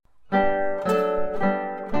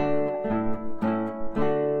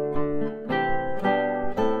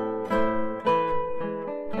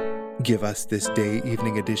Give Us This Day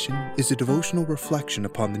Evening Edition is a devotional reflection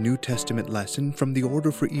upon the New Testament lesson from the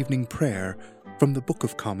Order for Evening Prayer from the Book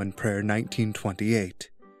of Common Prayer 1928.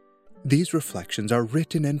 These reflections are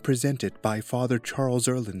written and presented by Father Charles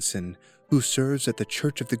Erlandson, who serves at the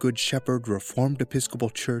Church of the Good Shepherd Reformed Episcopal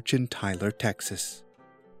Church in Tyler, Texas.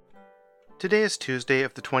 Today is Tuesday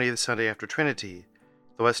of the 20th Sunday after Trinity.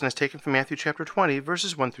 The lesson is taken from Matthew chapter 20,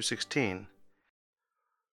 verses 1 through 16.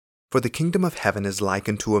 For the kingdom of heaven is like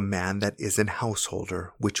unto a man that is an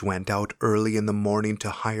householder, which went out early in the morning to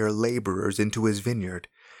hire laborers into his vineyard.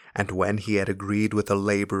 And when he had agreed with the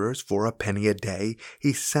laborers for a penny a day,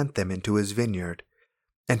 he sent them into his vineyard.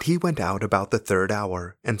 And he went out about the third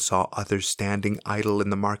hour, and saw others standing idle in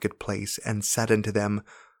the marketplace, and said unto them,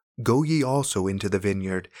 Go ye also into the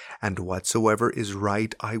vineyard, and whatsoever is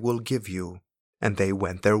right I will give you. And they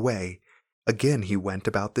went their way. Again he went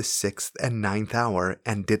about the 6th and 9th hour,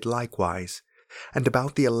 and did likewise. And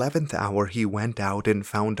about the 11th hour he went out, and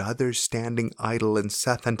found others standing idle, and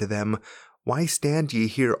saith unto them, Why stand ye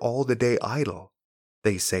here all the day idle?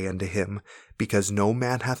 They say unto him, Because no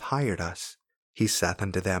man hath hired us. He saith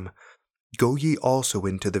unto them, Go ye also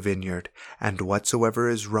into the vineyard, and whatsoever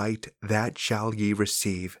is right, that shall ye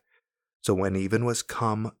receive. So when even was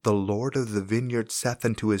come, the Lord of the vineyard saith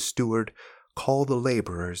unto his steward, Call the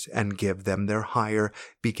laborers, and give them their hire,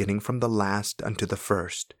 beginning from the last unto the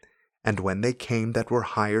first. And when they came that were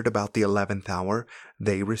hired about the 11th hour,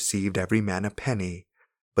 they received every man a penny.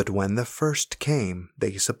 But when the first came,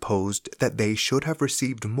 they supposed that they should have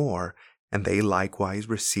received more, and they likewise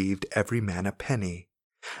received every man a penny.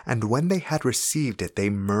 And when they had received it, they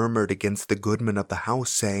murmured against the goodman of the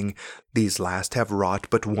house, saying, These last have wrought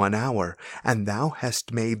but 1 hour, and thou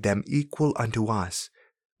hast made them equal unto us,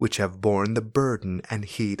 which have borne the burden and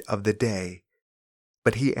heat of the day.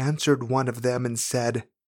 But he answered one of them, and said,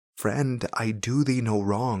 Friend, I do thee no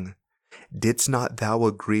wrong. Didst not thou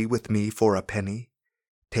agree with me for a penny?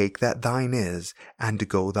 Take that thine is, and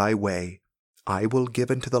go thy way. I will give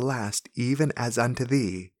unto the last, even as unto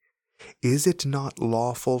thee. Is it not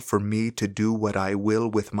lawful for me to do what I will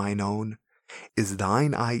with mine own? Is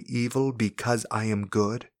thine eye evil because I am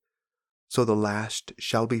good? So the last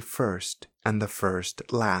shall be first, and the first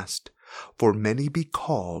last. For many be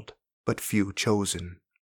called, but few chosen.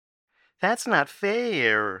 That's not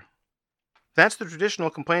fair. That's the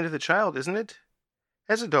traditional complaint of the child, isn't it?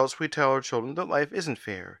 As adults, we tell our children that life isn't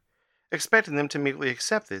fair, expecting them to meekly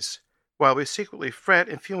accept this, while we secretly fret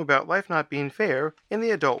and fume about life not being fair in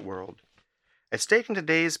the adult world. At stake in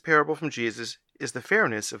today's parable from Jesus is the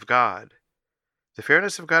fairness of God. The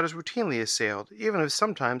fairness of God is routinely assailed, even if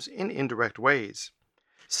sometimes in indirect ways.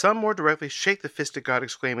 Some more directly shake the fist at God,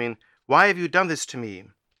 exclaiming, Why have you done this to me?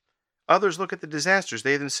 Others look at the disasters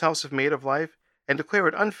they themselves have made of life and declare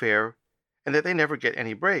it unfair and that they never get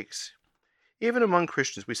any breaks. Even among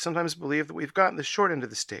Christians, we sometimes believe that we've gotten the short end of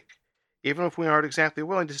the stick, even if we aren't exactly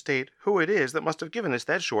willing to state who it is that must have given us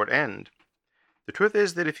that short end. The truth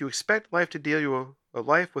is that if you expect life to deal you a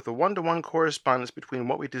life with a one-to-one correspondence between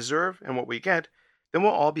what we deserve and what we get, then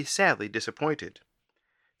we'll all be sadly disappointed.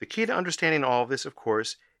 The key to understanding all of this, of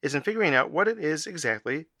course, is in figuring out what it is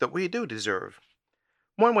exactly that we do deserve.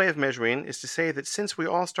 One way of measuring is to say that since we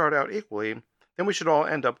all start out equally, then we should all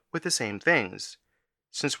end up with the same things.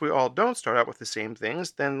 Since we all don't start out with the same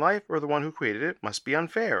things, then life or the one who created it must be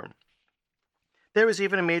unfair. There is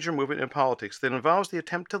even a major movement in politics that involves the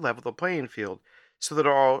attempt to level the playing field so that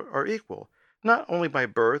all are equal, not only by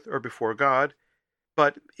birth or before God,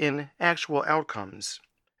 but in actual outcomes.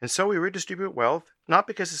 And so we redistribute wealth, not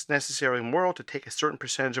because it's necessarily moral to take a certain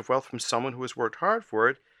percentage of wealth from someone who has worked hard for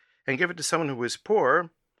it and give it to someone who is poor,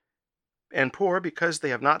 and poor because they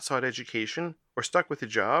have not sought education or stuck with a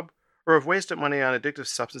job or have wasted money on addictive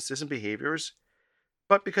substances and behaviors,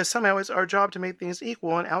 but because somehow it's our job to make things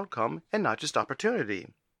equal in outcome and not just opportunity.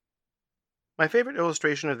 My favorite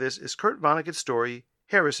illustration of this is Kurt Vonnegut's story,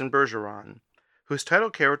 Harrison Bergeron, whose title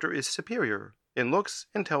character is superior in looks,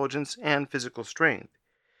 intelligence, and physical strength.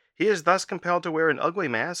 He is thus compelled to wear an ugly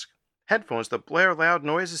mask, headphones that blare loud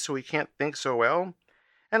noises so he can't think so well,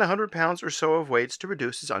 and 100 pounds or so of weights to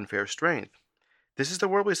reduce his unfair strength. This is the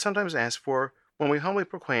word we sometimes ask for when we humbly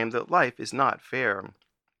proclaim that life is not fair.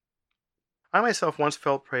 I myself once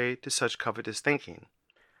fell prey to such covetous thinking.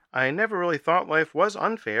 I never really thought life was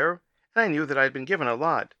unfair, and I knew that I had been given a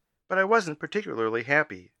lot, but I wasn't particularly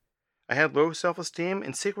happy. I had low self-esteem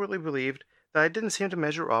and secretly believed that I didn't seem to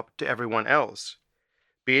measure up to everyone else.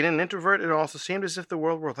 Being an introvert, it also seemed as if the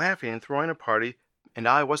world were laughing and throwing a party, and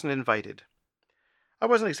I wasn't invited. I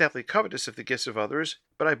wasn't exactly covetous of the gifts of others,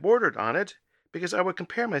 but I bordered on it because I would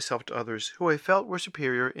compare myself to others who I felt were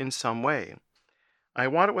superior in some way. I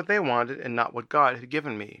wanted what they wanted and not what God had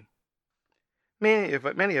given me.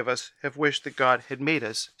 Many of us have wished that God had made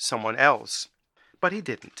us someone else, but he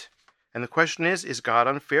didn't. And the question is God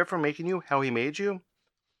unfair for making you how he made you?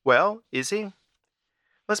 Well, is he?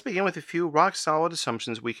 Let's begin with a few rock-solid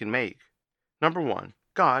assumptions we can make. Number 1,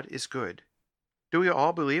 God is good. Do we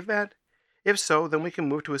all believe that? If so, then we can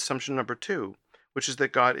move to assumption number 2, which is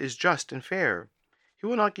that God is just and fair. He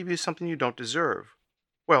will not give you something you don't deserve.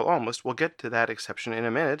 Well, almost. We'll get to that exception in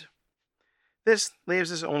a minute. This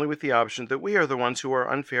leaves us only with the option that we are the ones who are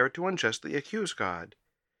unfair to unjustly accuse God.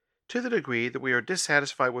 To the degree that we are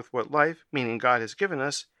dissatisfied with what life, meaning God, has given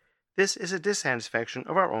us, this is a dissatisfaction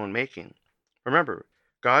of our own making. Remember,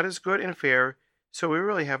 God is good and fair, so we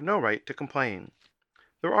really have no right to complain.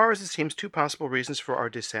 There are, as it seems, 2 possible reasons for our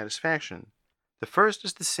dissatisfaction. The first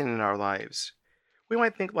is the sin in our lives. We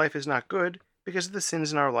might think life is not good because of the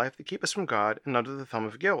sins in our life that keep us from God and under the thumb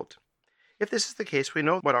of guilt. If this is the case, we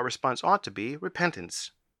know what our response ought to be: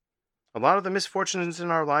 repentance. A lot of the misfortunes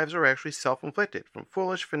in our lives are actually self-inflicted, from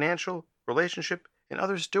foolish financial, relationship, and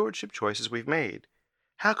other stewardship choices we've made.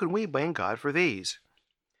 How can we blame God for these?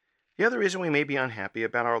 The other reason we may be unhappy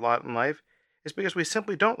about our lot in life is because we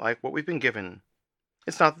simply don't like what we've been given.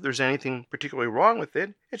 It's not that there's anything particularly wrong with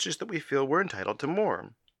it, it's just that we feel we're entitled to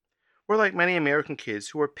more. We're like many American kids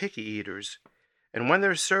who are picky eaters, and when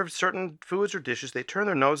they're served certain foods or dishes, they turn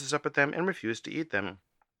their noses up at them and refuse to eat them.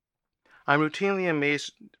 I'm routinely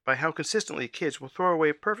amazed by how consistently kids will throw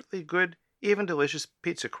away perfectly good, even delicious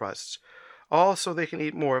pizza crusts, all so they can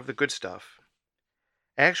eat more of the good stuff.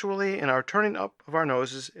 Actually, in our turning up of our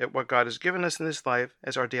noses at what God has given us in this life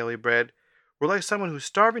as our daily bread, we're like someone who's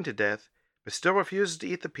starving to death, but still refuses to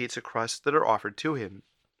eat the pizza crusts that are offered to him.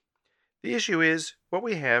 The issue is what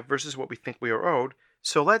we have versus what we think we are owed,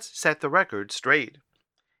 so let's set the record straight.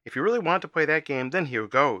 If you really want to play that game, then here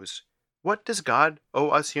goes. What does God owe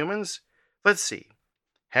us humans? Let's see.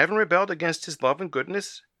 Having rebelled against his love and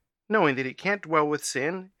goodness, knowing that he can't dwell with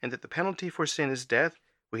sin and that the penalty for sin is death,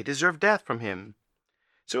 we deserve death from him.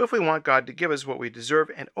 So if we want God to give us what we deserve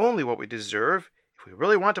and only what we deserve, if we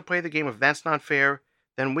really want to play the game of that's not fair,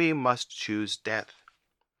 then we must choose death.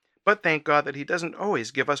 But thank God that he doesn't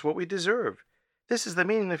always give us what we deserve. This is the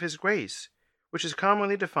meaning of his grace, which is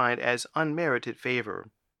commonly defined as unmerited favor.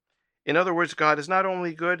 In other words, God is not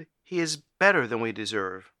only good, he is better than we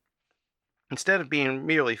deserve. Instead of being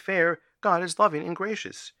merely fair, God is loving and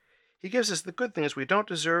gracious. He gives us the good things we don't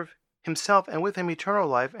deserve, himself, and with him eternal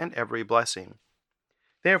life and every blessing.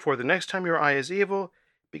 Therefore, the next time your eye is evil,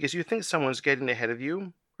 because you think someone's getting ahead of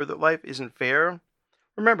you, or that life isn't fair,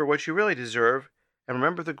 remember what you really deserve, and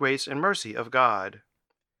remember the grace and mercy of God.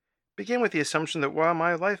 Begin with the assumption that while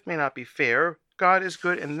my life may not be fair, God is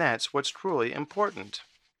good, and that's what's truly important.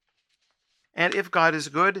 And if God is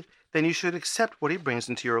good, then you should accept what he brings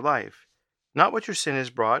into your life. Not what your sin has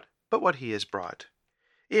brought, but what he has brought.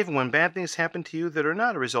 Even when bad things happen to you that are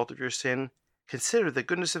not a result of your sin, consider the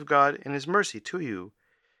goodness of God and his mercy to you.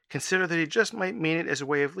 Consider that he just might mean it as a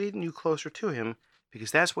way of leading you closer to him,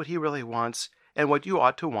 because that's what he really wants, and what you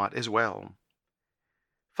ought to want as well.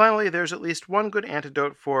 Finally, there's at least one good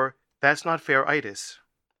antidote for that's not fair-itis,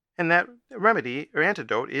 and that remedy or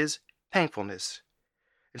antidote is thankfulness.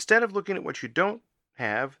 Instead of looking at what you don't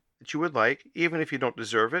have that you would like, even if you don't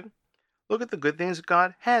deserve it, look at the good things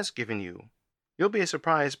God has given you. You'll be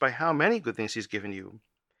surprised by how many good things he's given you.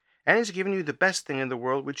 And he's given you the best thing in the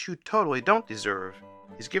world which you totally don't deserve.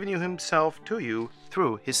 He's given you himself to you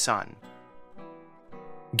through his Son.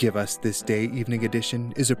 Give Us This Day Evening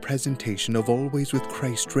Edition is a presentation of Always with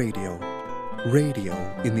Christ Radio, radio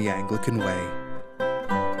in the Anglican way.